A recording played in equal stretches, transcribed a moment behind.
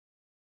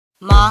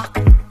Mark,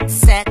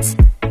 set,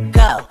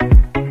 go.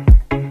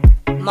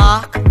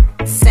 Mark,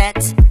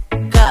 set,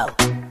 go.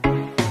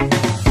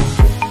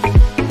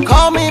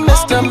 Call me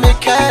Mr.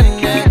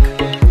 Mechanic.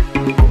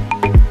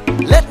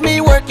 Let me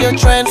work your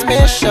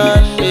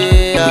transmission,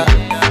 yeah.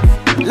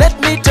 Let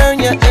me turn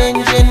your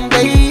engine,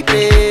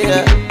 baby.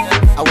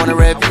 I wanna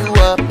rev you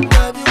up.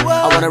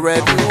 I wanna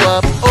rev you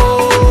up.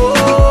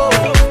 Oh,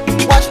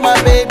 watch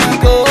my baby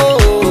go.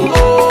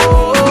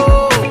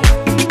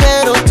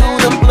 Pedal to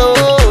the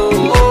floor.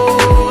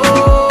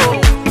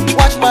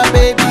 Watch my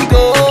baby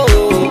go.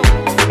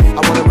 I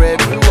wanna rev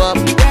you up,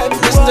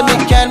 Mr.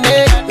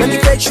 Mechanic. Let me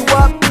fix you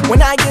up.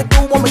 When I get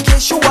through, I'ma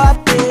kiss you up,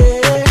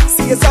 yeah.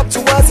 See, it's up to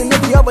us, and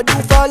if you ever do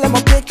fall, I'ma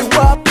pick you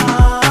up.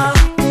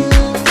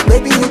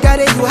 Baby, you got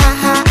it, you high,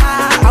 high,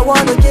 high. I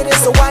wanna get it,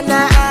 so why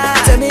not?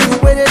 Tell me you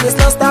with it, it's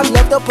no stop.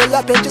 Left up, pull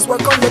up, and just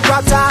work on your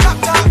drop top.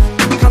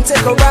 Come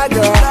take a ride,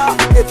 girl.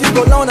 If you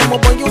go alone, I'ma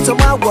bring you to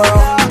my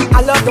world.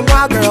 I love them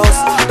wild girls.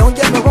 Don't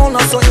get me wrong,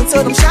 I'm so into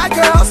them shy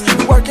girls.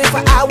 You working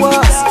for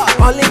hours,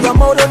 all in your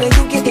motor, and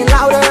you getting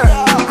louder.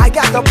 I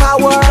got the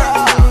power,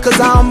 cause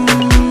I'm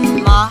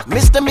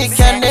Mr.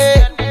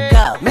 Mechanic,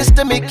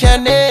 Mr.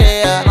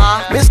 Mechanic,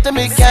 Mr.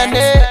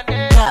 Mechanic,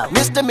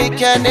 Mr.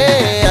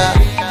 Mechanic.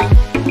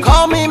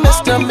 Call me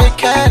Mr.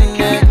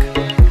 Mechanic.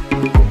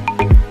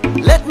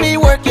 Let me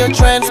work your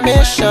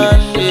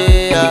transmission,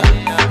 yeah.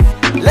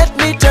 Let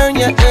me turn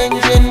your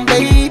engine,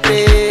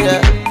 baby.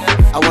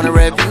 I wanna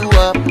rev you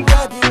up.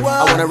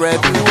 I wanna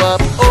rev you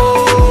up.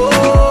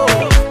 Oh,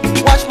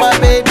 watch my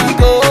baby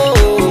go.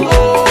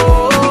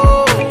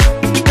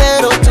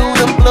 Pedal to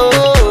the floor.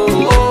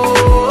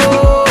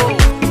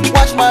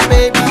 Watch my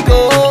baby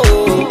go.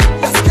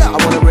 I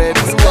wanna rev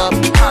you up,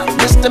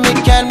 Mr.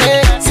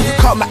 Mechanic. See, you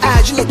caught my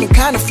eyes, you looking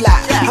kinda fly.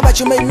 How about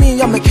you make me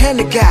your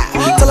mechanic guy?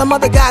 Tell them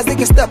other guys they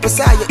can step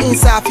aside. Your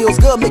inside feels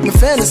good, make me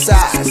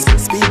fantasize.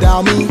 Speed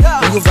down me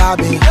when you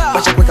vibing.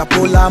 Watch it quick, I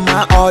pull out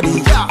my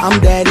Audi. I'm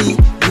daddy,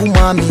 you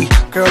mommy.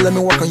 Girl, let me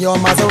work on your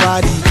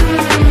Maserati.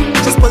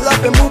 Just pull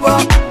up and move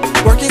up.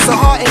 Working so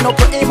hard, ain't no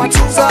putting my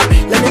tools up.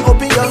 Let me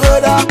open your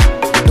hood up.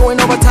 Doing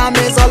overtime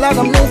is all that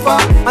I'm new for.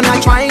 I'm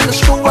not trying to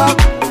screw up.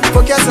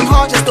 Focusing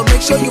hard just to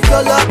make sure you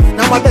fill up.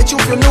 Now I bet you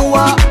feel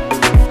newer.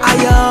 I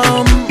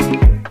am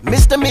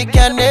Mr.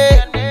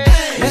 Mechanic,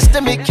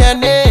 Mr.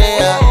 Mechanic,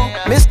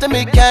 Mr.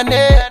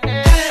 Mechanic,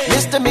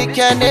 Mr.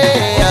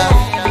 Mechanic.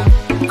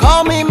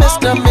 Call me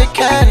Mr.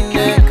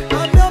 Mechanic.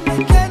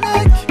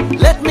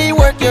 Let me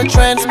work your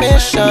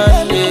transmission,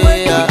 yeah.